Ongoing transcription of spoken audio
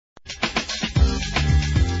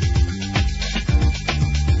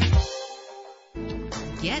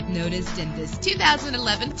get noticed in this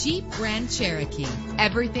 2011 Jeep Grand Cherokee.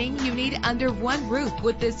 Everything you need under one roof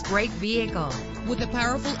with this great vehicle. With a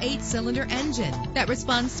powerful 8-cylinder engine that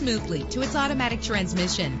responds smoothly to its automatic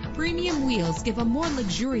transmission, premium wheels give a more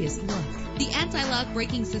luxurious look. The anti-lock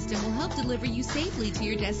braking system will help deliver you safely to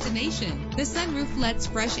your destination. The sunroof lets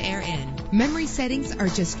fresh air in. Memory settings are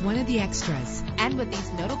just one of the extras. And with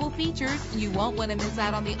these notable features, you won't want to miss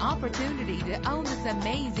out on the opportunity to own this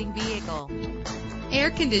amazing vehicle. Air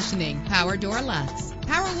conditioning, power door locks,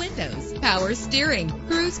 power windows, power steering,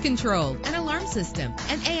 cruise control, an alarm system,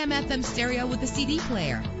 an AM/FM stereo with a CD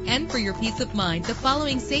player. And for your peace of mind, the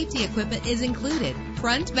following safety equipment is included: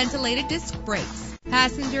 front ventilated disc brakes,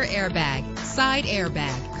 passenger airbag, side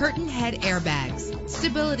airbag, curtain head airbags,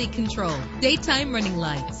 stability control, daytime running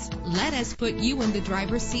lights. Let us put you in the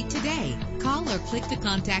driver's seat today. Call or click to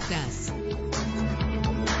contact us.